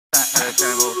that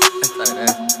came over.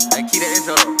 Hey, keep that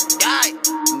intro though.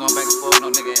 I'm going back and forth with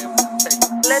no nigga ass.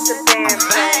 Let the band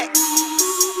back.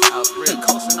 Real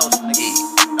Costa Nostra,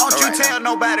 nigga. Don't you tell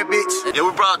nobody, bitch. Yeah,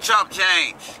 we brought chump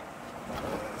change.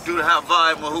 Due to how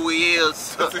vibe of who he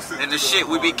is and the shit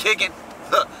we be kicking.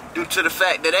 Due to the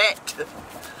fact of that.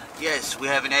 Yes, we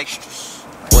having extras.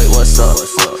 Wait, what's up?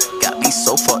 Got me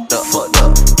so fucked up.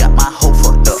 Got my hoe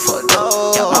fucked up.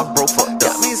 Got my bro fucked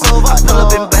up. Got me so fucked up. I pull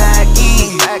up and back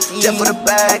in. Just for the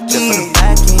back end.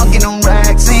 I'm getting them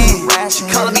racks in. She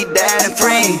calling me daddy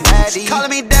friend. She calling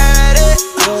me daddy.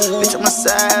 Bitch, I'm a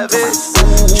savage.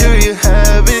 Sure you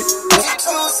have it.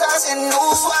 Two sides and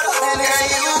no sweater. Girl,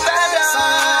 you better.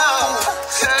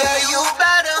 Girl, you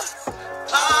better.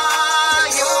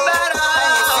 You better.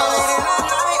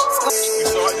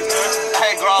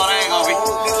 Hey, girl, I ain't gonna be.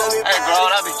 Hey, girl,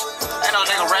 I be. Ain't no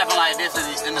nigga rapping like this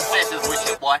in the sessions with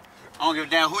you, boy. I don't give a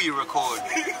damn who you record.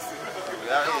 We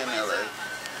out here in LA.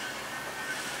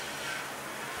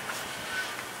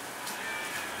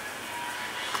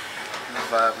 This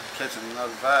vibe, catching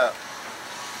another vibe.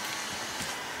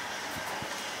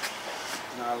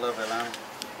 You know, I love Atlanta.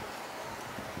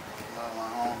 I love my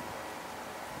home.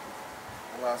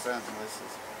 Los Angeles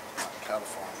is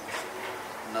California.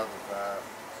 Another vibe.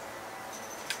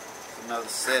 Another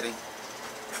setting.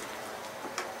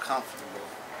 Comfortable.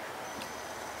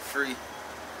 Free.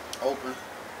 Open.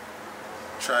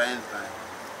 Try anything.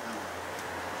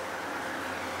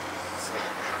 So,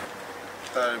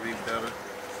 thought it'd be better.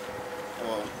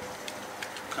 Or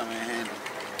come in handy.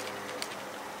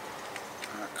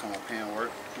 I come up here and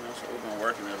work. You know, so we've been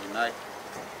working every night.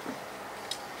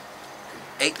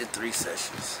 8 to 3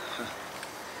 sessions.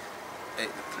 8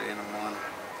 to 3 in the morning.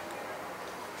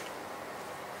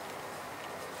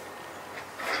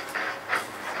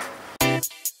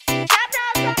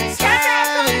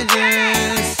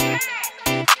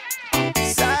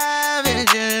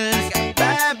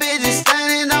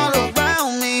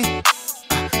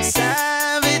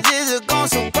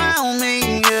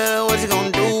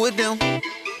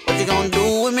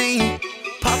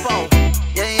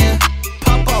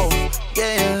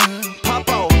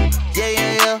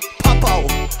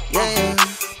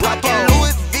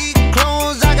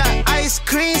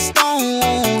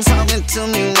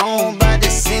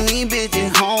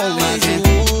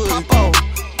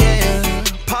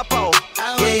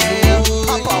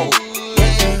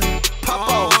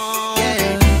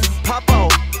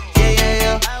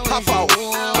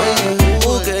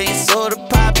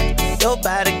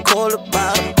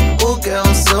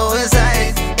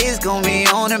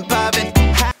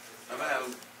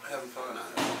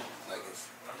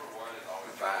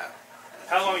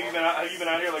 How long have you been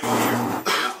out here? Like all year?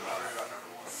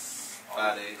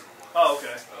 5 days. Oh,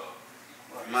 okay.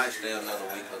 Might stay another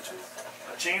week or two.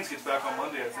 Chains gets back on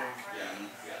Monday, I think.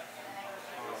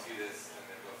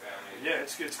 Yeah,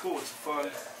 it's cool. It's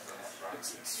fun.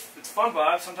 It's fun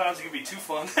vibe. Sometimes it can be too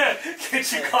fun.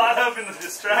 Get you caught up in the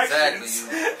distractions.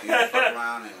 Exactly. You fuck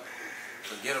around and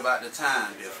forget about the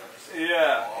time difference.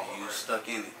 Yeah. And you stuck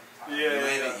in it.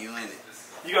 Yeah. You in it.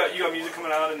 You got music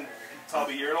coming out in top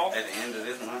of the year at all? At the end of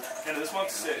this month. End of this month?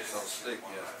 Sick. So sick,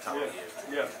 yeah. Top of the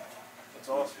year. Yeah. That's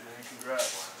awesome, man.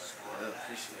 Congrats. Yeah,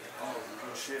 appreciate it.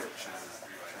 Good shit.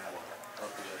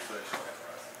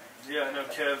 Yeah, I know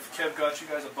Kev got you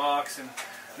guys a box, and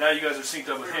now you guys are synced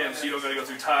up with him, so you don't got to go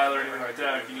through Tyler or anything like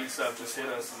that. If you need stuff, just hit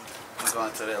us. I'm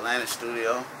going to the Atlanta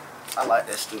studio. I like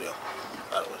that studio,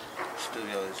 by the way. The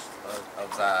studio is a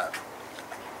vibe.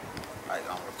 Like,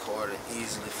 I'm recording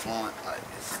easily, fluent, like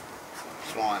it's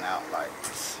flowing out like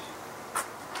this.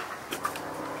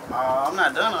 I'm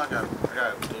not done. I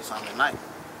gotta do something tonight.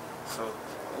 So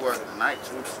we're working tonight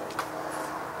too. So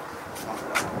I'm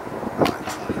like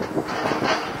 20.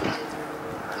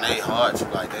 And they hard too.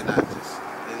 Like they're not just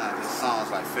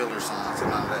songs like filler songs and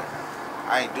none of that.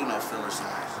 I ain't do no filler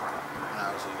songs. When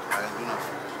I was here, I ain't do no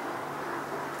fillers.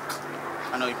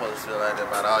 I know you're supposed to feel like that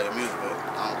about all your music, but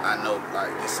I know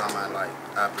like this something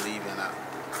I believe in. I'm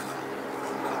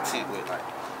content with. Like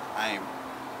I ain't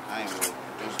really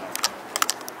produce no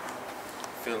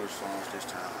filler songs this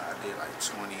time. I did like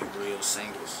 20 real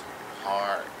singles,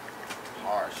 hard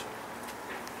shit.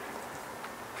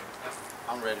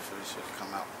 I'm ready for this shit to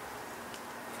come out.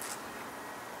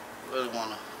 Really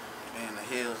wanna be in the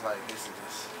hills like this,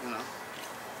 you know.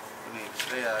 We need to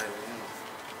stay out here, you know.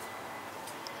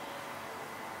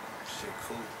 Shit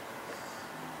cool.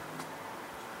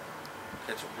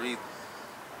 Catch a breather.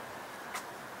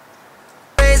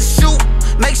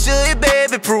 Make sure it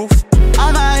baby proof.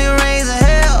 I'm out here raising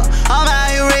hell. I'm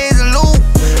out here raising loot.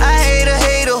 I hate a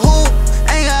hater who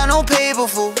ain't got no paper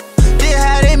for. This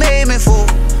how they made me fool.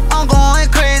 I'm going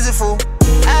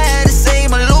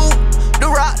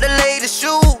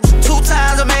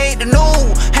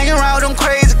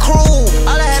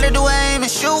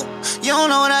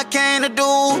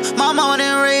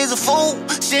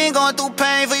going through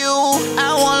pain for you.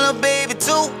 I want a little baby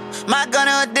too. My gun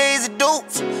a daisy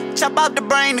dukes. Chop out the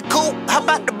brain to coop. Hop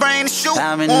out the brain to shoot.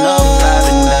 Climbing up,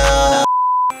 climbing down.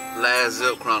 Last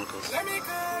Zip Chronicles.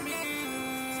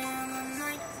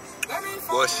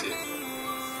 Bullshit.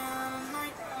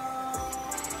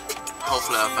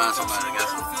 Hopefully I'll find somebody that got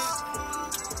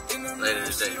some later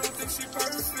today.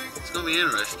 It's gonna be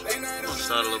interesting. I'm gonna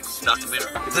start a little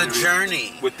documentary. The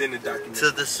journey within the documentary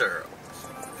to the syrup.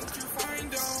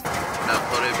 Now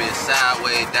put it be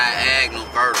sideways, diagonal,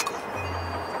 vertical.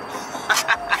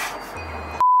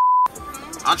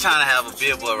 I'm trying to have a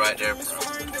billboard right there, bro.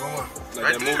 Like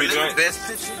Right that there, movie joint. best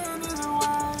picture.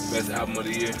 Best album of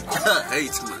the year. Hey,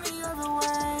 too much.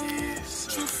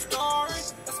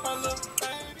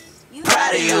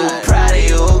 Proud of you, proud of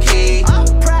you, okay. I'm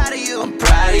proud of you, I'm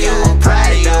proud of you, I'm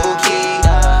proud of you, okay.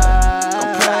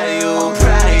 I'm proud of you, I'm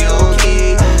proud of you,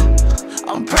 okay.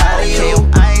 I'm proud of you.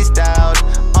 I ain't styled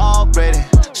already.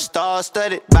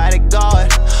 Star-studded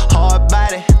bodyguard, hard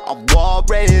body, I'm war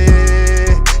ready.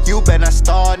 You better not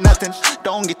start nothing.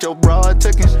 Don't get your broad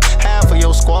taken. Half of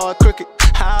your squad crooked.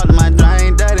 How am I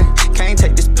drained dirty? Can't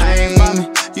take this pain from me.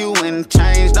 You ain't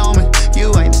changed on me.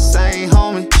 You ain't the same,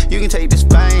 homie. You can take this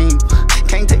fame.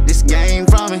 Can't take this game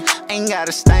from me. Ain't got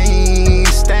a stain.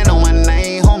 Stand on my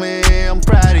name, homie. I'm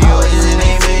proud of you. Always in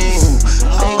their face.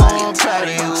 Oh, I'm proud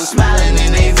of you. Smiling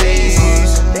in their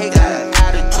face. They got an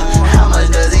attitude. How much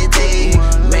does it take?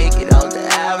 Make it out the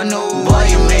avenue. Boy,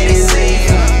 you made it safe.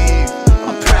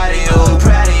 I'm proud of you. I'm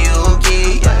proud of you,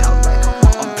 okay.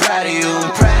 I'm proud of you.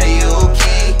 I'm proud of you,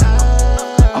 okay.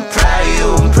 I'm proud of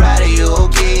you. I'm proud of you,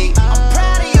 okay. I'm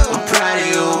proud of you. I'm proud of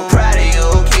you. Proud of you,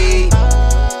 okay.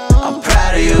 I'm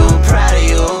proud of you. Proud of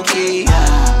you, okay.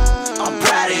 I'm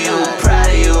proud of you. Proud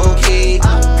of you, okay.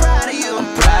 I'm proud of you.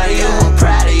 I'm proud of you.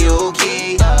 Proud of you,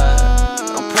 okay.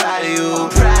 I'm proud of you.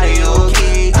 Proud of you,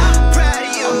 okay. I'm proud of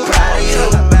you. I'm proud of you.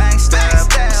 Backstab,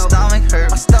 stomach hurt,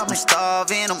 my stomach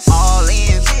starving. I'm all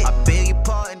in. I beg your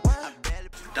pardon.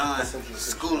 Done.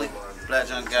 Skooly, Black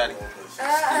John Gotti.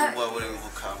 Skooly boy, whatever you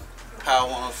want to call him. Power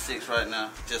 106 right now.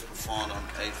 Just performed on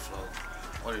the 8th floor.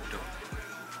 What are you doing?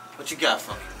 What you got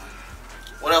for me?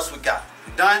 What else we got?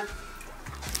 You done?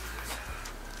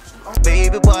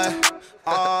 Baby boy,